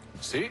noses.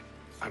 See?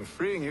 I'm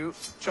freeing you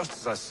just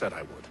as I said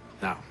I would.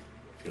 Now,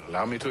 if you'll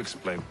allow me to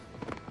explain.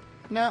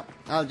 No,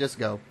 I'll just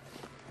go.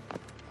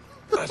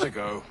 Let her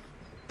go.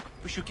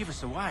 But she'll give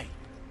us away.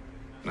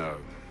 No,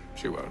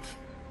 she won't.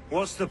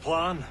 What's the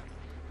plan?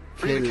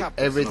 Free the Kill captives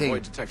and everything.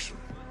 avoid detection.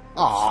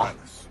 Aw,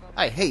 Silence.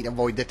 I hate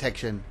avoid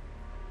detection.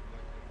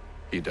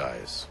 He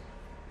dies.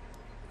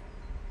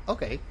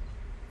 Okay.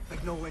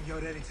 Like know when you're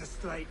ready to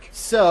strike.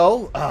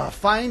 So,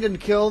 find and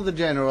kill the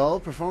general,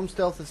 perform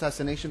stealth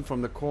assassination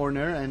from the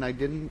corner, and I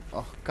didn't...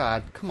 Oh,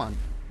 God, come on.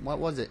 What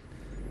was it?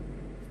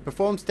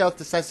 Perform stealth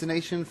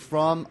assassination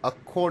from a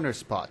corner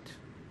spot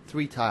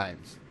 3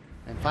 times.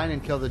 And find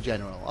and kill the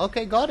general.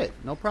 Okay, got it.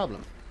 No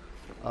problem.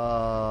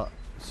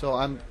 So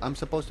I'm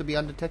supposed to be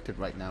undetected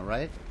right now,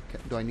 right?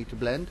 Do I need to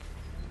blend?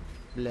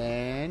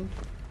 Blend.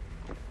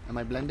 Am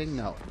I blending?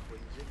 No.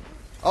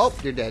 Oh,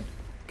 you're dead.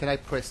 Can I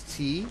press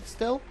T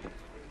still?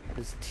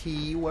 Does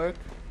T work?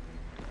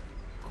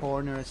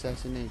 Corner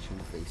assassination,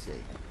 they say.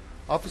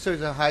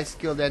 Officers are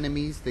high-skilled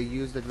enemies. They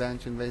use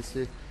advanced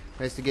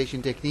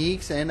investigation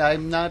techniques, and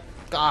I'm not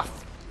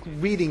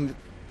reading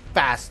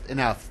fast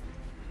enough,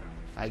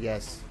 I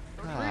guess.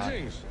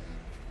 Greetings.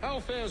 How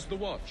fares the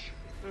watch?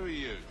 Who are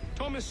you?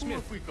 Thomas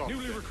Smith,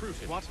 newly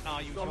recruited. What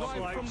are you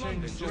Arrived from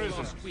London just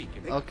last week.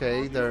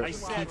 Okay, they're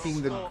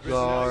keeping the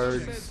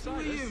guards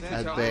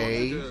at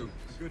bay.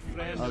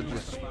 I'll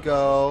just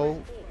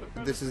go.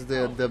 This is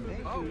the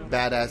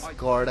badass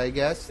guard, I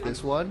guess.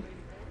 This one.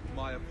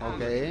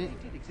 Okay.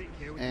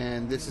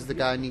 And this is the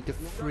guy I need to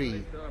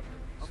free.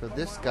 So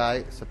this guy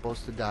is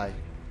supposed to die.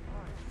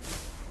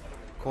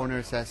 Corner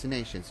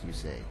assassinations, you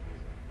say?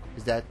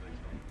 Is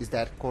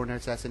that corner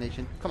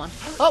assassination? Come on.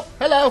 Oh,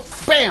 hello.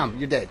 Bam!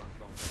 You're dead.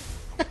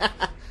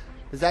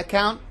 Does that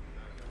count?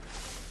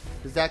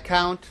 Does that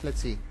count?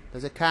 Let's see.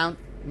 Does it count?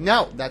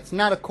 No, that's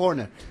not a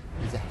corner.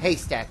 It's a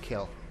haystack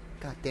kill.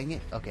 God dang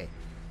it. Okay.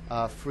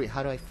 Free.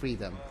 How do I free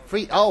them?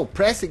 Free. Oh,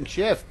 pressing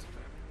shift.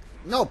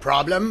 No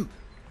problem.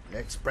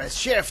 Let's press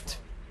shift.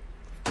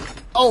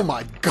 Oh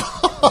my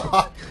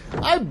god.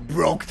 I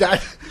broke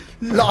that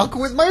lock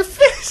with my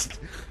fist.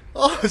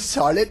 Oh,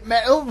 solid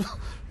metal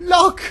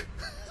lock.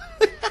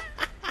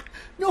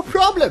 No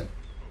problem.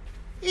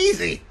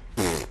 Easy.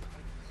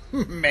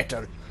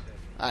 Metal.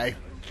 I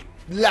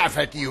laugh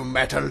at you,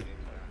 metal.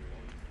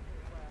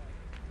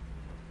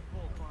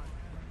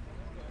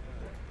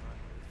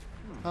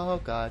 Oh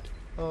god.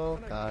 Oh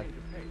god.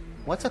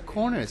 What's a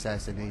corner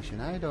assassination?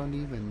 I don't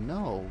even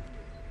know.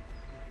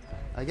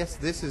 I guess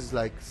this is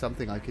like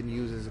something I can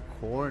use as a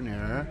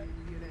corner.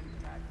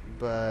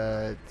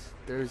 But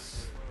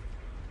there's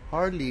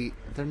hardly...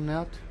 They're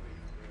not...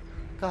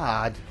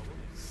 God.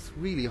 It's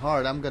really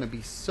hard. I'm gonna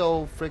be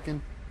so freaking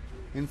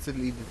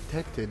instantly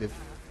detected if...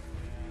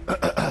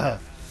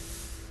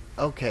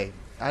 Okay,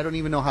 I don't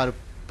even know how to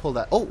pull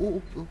that.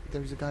 Oh,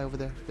 there's a guy over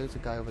there. There's a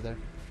guy over there.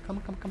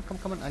 Come on.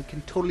 I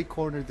can totally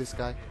corner this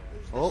guy.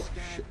 Oh,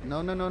 shit. No.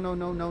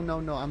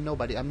 I'm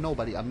nobody. I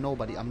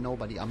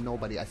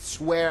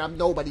swear I'm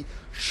nobody.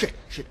 Shit.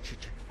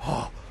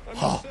 Oh,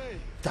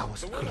 that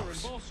was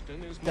close.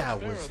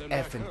 That was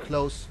effing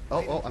close.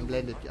 Oh, I'm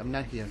blended. I'm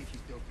not here.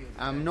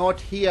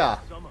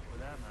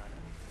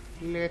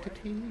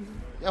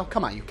 Oh,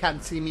 come on. You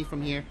can't see me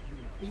from here.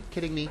 Are you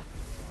kidding me?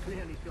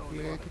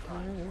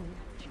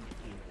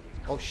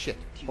 Oh shit.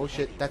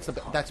 That's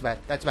bad.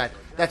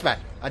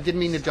 I didn't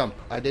mean to jump.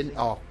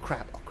 Oh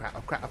crap.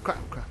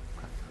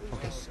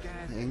 Okay.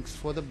 Thanks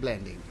for the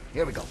blending.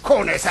 Here we go.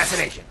 Corner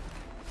assassination.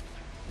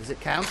 Does it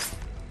count?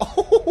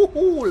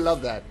 Oh,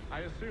 love that.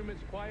 I assume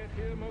it's quiet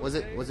here, Was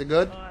it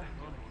good?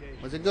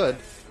 Was it good?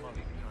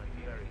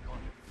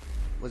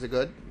 Was it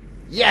good?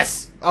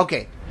 Yes!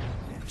 Okay.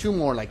 2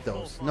 more like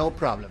those. No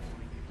problem.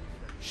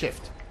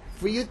 Shift.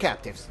 Free the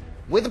captives.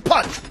 With a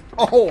punch!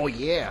 Oh,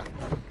 yeah.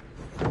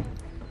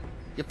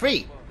 You're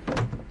free.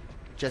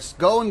 Just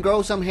go and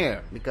grow some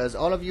hair. Because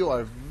all of you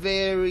are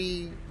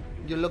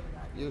you're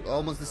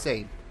almost the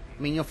same.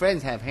 I mean, your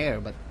friends have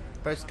hair, but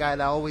first guy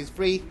that always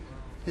free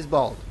is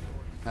bald.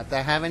 Not that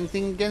I have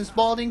anything against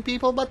balding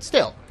people, but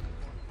still.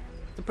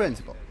 The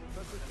principle.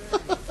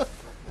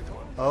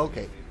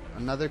 Okay.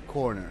 Another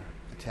corner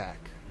attack.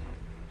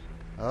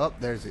 Oh,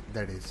 there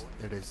it is.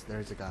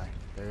 There's a guy.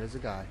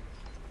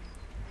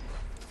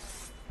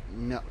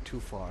 No, too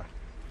far.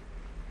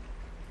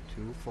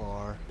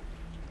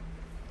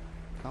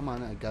 Come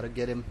on, I gotta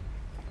get him.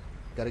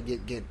 Gotta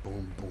get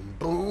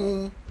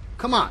boom.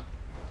 Come on.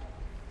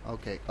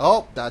 Okay.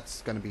 Oh,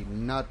 that's gonna be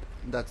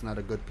that's not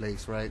a good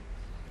place, right?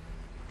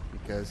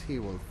 Because he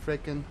will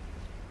frickin'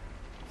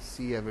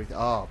 see everything.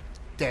 Oh,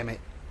 damn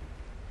it.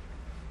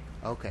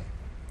 Okay.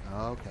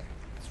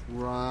 Let's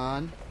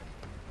run.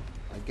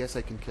 I guess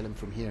I can kill him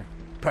from here.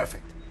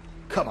 Perfect.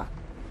 Come on.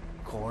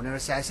 Corner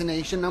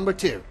assassination number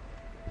 2.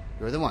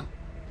 You're the one.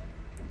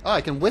 Oh,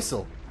 I can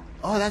whistle.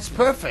 Oh, that's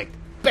perfect.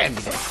 Bam!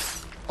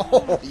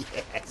 Oh,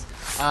 yes.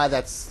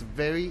 That's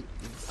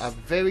a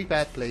very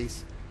bad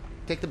place.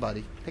 Take the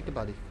body. Come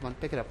on,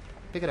 pick it up.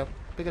 I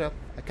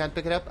can't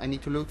pick it up. I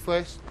need to loot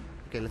first.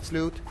 Okay, let's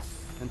loot.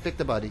 And pick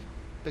the body.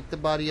 Pick the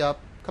body up.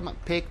 Come on,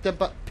 pick.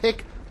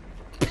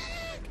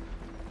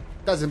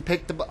 Doesn't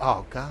pick the body.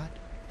 Oh, God.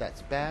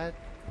 That's bad.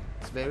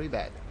 It's very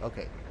bad.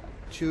 Okay.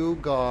 2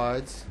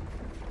 guards.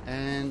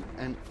 And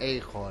an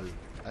a-hole.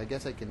 I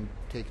guess I can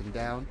take him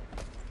down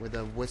with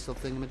a whistle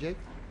thingamajig.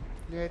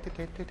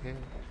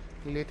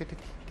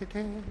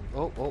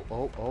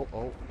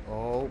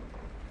 Oh.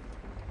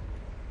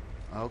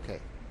 Okay.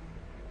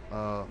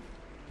 How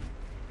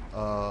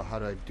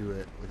do I do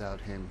it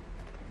without him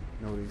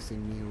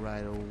noticing me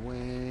right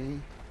away?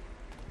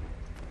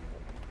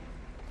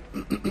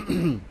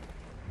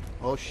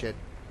 Oh shit.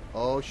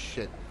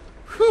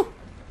 Whew!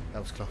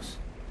 That was close.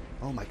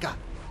 Oh my god.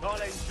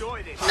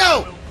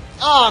 No!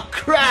 Oh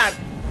crap!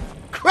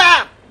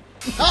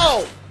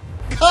 No!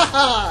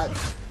 God!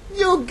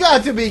 You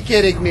got to be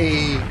kidding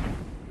me!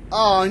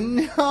 Oh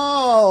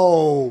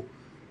no!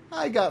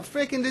 I got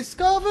freaking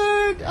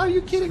discovered! Are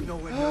you kidding? No!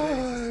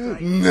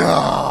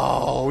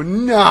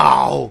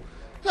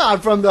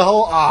 Not from the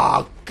whole...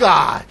 Oh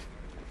god!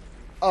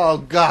 Oh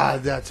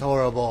god, that's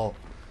horrible.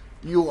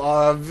 You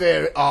are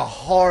a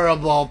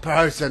horrible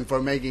person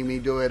for making me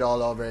do it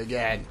all over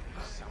again.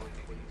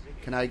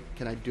 Can I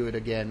do it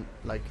again,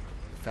 like,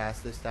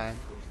 fast this time?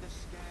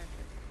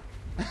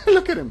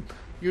 Look at him.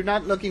 You're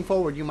not looking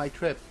forward. You might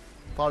trip,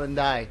 fall and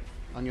die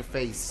on your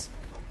face.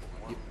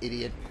 You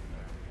idiot.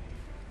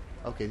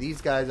 Okay,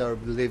 these guys are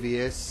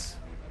oblivious.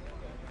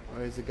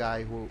 Where is the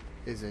guy who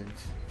isn't?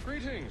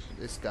 Greetings.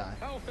 This guy.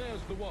 How fares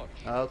the watch?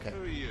 Okay.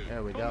 Who are you?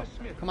 There we go. Thomas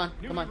Smith, Come on.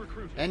 newly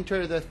recruited.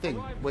 Enter the thing.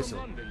 Arrived from Whistle.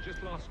 London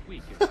just last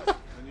week.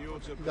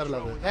 Gotta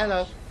love it.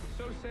 Hello.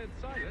 So said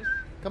Silas.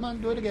 Come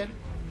on, do it again.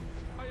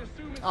 I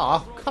assume it's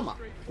Oh, rather come on.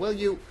 straightforward. Will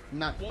you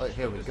not? Oh, Watch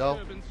here for we go.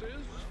 disturbances,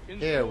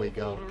 Here we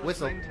ensure go. order and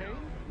Whistle. maintain.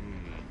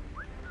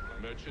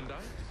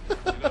 Merchandise. You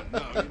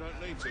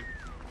don't need to.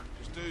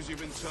 Just do as you've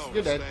been told.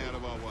 You're dead. Stay out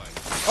of our way.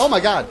 Oh my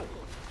god.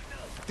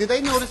 Did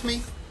they notice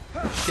me?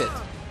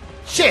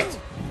 Shit.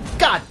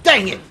 God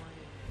dang it.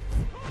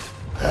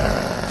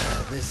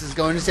 This is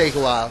going to take a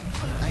while.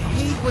 I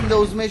hate when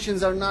those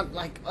missions are not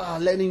like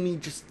letting me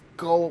just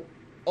go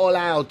all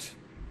out.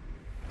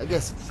 I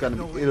guess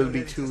it'll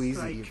be too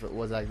easy if it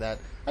was like that.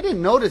 I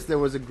didn't notice there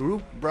was a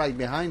group right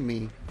behind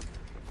me.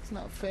 It's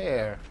not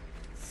fair.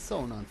 It's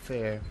so not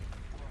fair.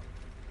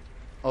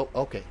 Oh,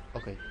 okay.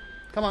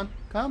 Come on.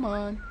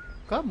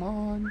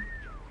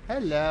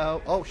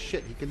 Hello. Oh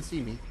shit, he can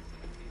see me.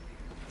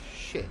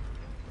 Shit.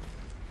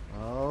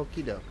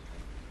 Okie doke.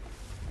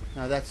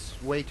 Now that's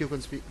way too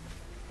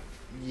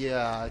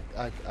Yeah,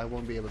 I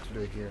won't be able to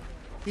do it here.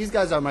 These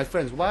guys are my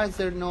friends. Why is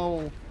there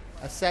no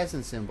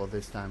assassin symbol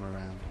this time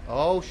around?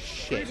 Oh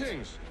shit.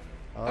 Greetings.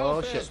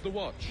 Oh fares shit. the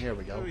watch? Here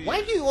we go.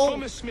 Why do you all...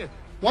 Thomas Smith.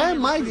 Why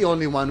am I the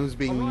only one who's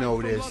being Arrived from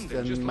noticed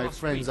London just and my last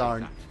friends week,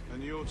 aren't?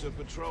 And you're to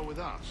patrol with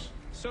us?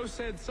 So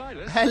said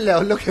Silas.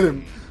 Hello, look at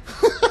him.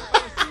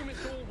 I assume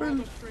it's all We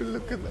rather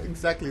look at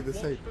exactly the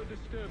same. Watch for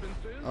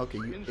disturbances, Okay,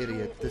 you ensure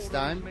idiot. This order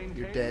time, is maintained.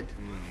 you're dead.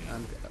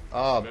 And,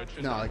 oh,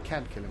 no, I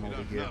can't kill him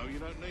over here. No, you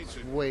don't need to.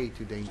 It's way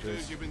too Do dangerous.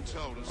 as you've been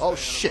told and Oh,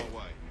 stay shit. out of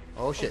our way.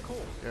 Oh, shit.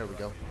 There we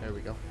go. There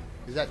we go.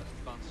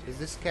 Is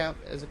this count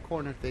as a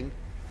corner thing?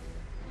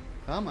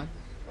 Come on.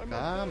 Come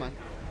on.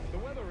 The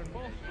weather in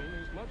Boston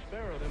is much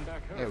better than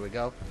back home. There we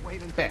go.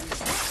 Bam.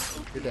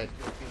 You're dead.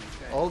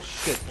 Oh,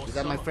 shit. Is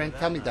that my friend?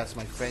 Tell me that's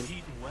my friend.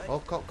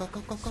 Oh, go, go,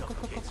 go, go, go, go, go,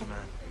 go, go.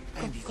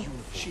 Go, go.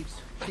 Shoot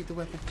the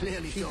weapon.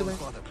 Shoot the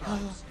weapon.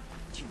 Oh.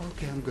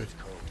 Okay, I'm good.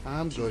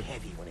 I'm good.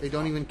 They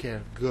don't even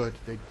care. Good.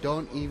 They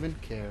don't even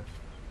care.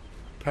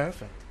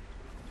 Perfect.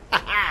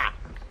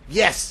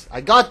 Yes,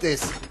 I got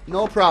this.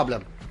 No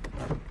problem.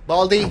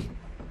 Baldy,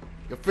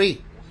 you're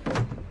free.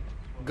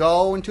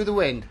 Go into the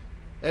wind.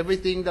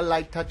 Everything the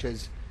light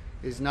touches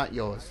is not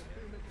yours.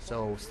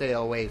 So stay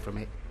away from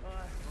it.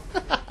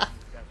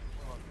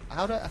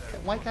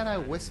 Why can't I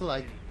whistle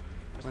like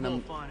when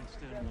I'm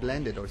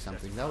blended or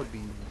something? That would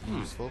be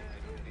useful.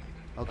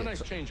 Okay, A nice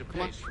so, change of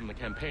come on. pace from the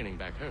campaigning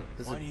back home.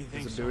 Is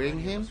it bring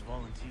him?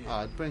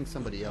 Oh, it brings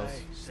somebody else.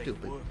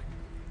 Stupid.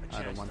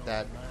 I don't want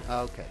that.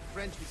 Okay.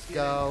 Let's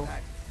go.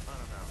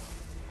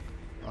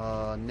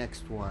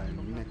 Next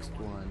one. Next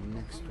one.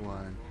 Next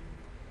one.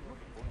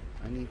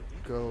 I need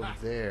to go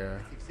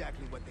there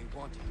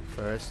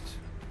first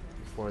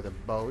before the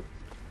boat.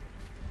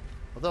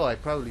 Although I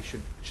probably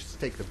should just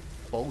take the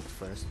boat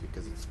first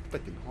because it's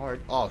freaking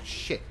hard. Oh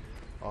shit.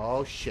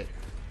 Oh shit.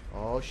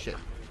 Oh shit.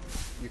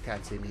 You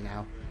can't see me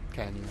now,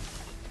 can you?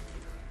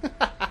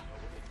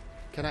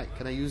 Can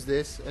I use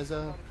this as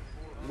a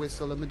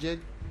whistle and a jig?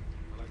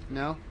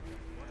 No?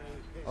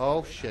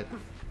 Oh shit.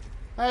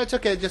 It's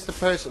okay, just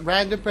a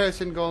random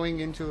person going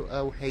into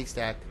a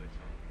haystack.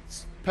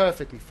 It's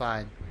perfectly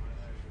fine.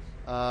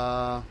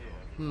 Do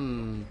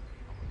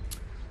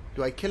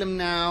I kill him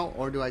now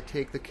or do I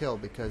take the kill?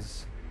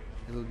 Because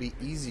it'll be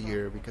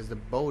easier because the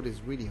boat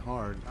is really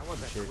hard.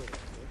 Shit.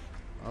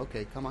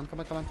 Okay, come on, come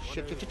on, come on.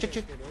 Shit, shit, shit, shit,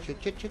 shit,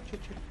 shit, shit, shit, shit,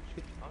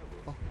 shit.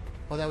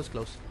 Oh, that was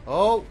close.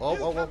 Oh, oh,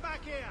 oh, oh.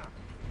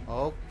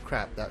 Oh,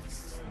 crap,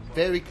 that's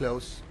very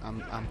close.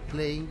 I'm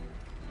playing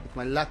with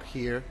my luck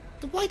here.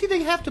 Why did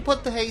they have to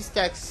put the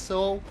haystacks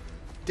so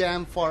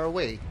damn far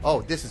away?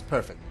 Oh, this is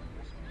perfect.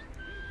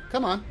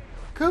 Come on.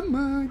 Come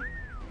on.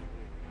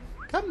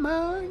 Come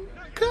on.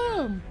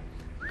 Come.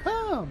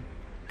 Come.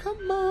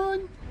 Come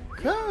on.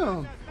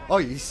 Come. Oh,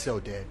 he's so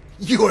dead.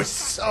 You're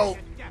so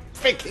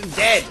freaking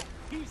dead.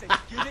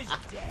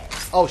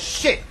 Oh,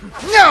 shit.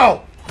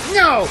 No.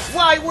 No.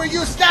 Why were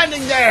you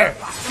standing there?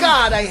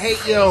 God, I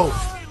hate you.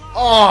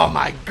 Oh,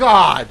 my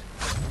God.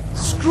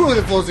 Screw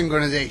the full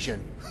synchronization.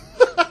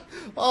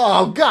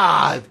 Oh,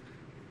 God.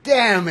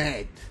 Damn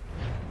it.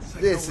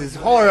 This is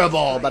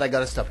horrible, but I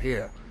gotta stop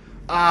here.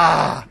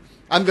 I'm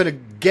gonna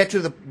get to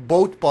the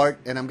boat part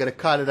and I'm gonna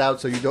cut it out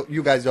so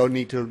you guys don't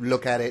need to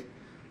look at it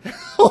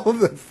all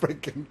the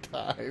freaking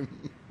time.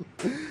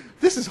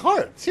 This is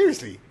hard,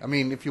 seriously. I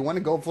mean, if you want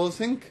to go full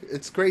sync,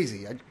 it's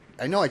crazy.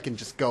 I know I can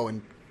just go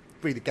and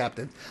free the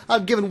captain. I'll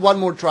give it one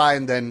more try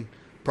and then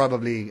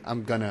probably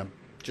I'm gonna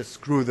just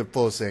screw the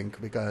full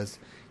sync because,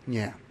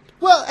 yeah.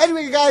 Well,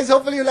 anyway, guys,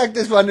 hopefully you liked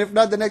this one. If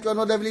not, the next one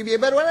will definitely be a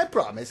better one, I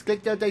promise.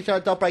 Click the notification on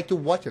the top right to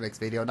watch the next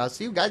video, and I'll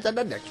see you guys on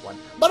the next one.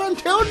 But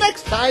until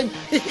next time,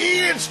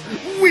 It's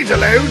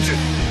Weazel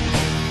out.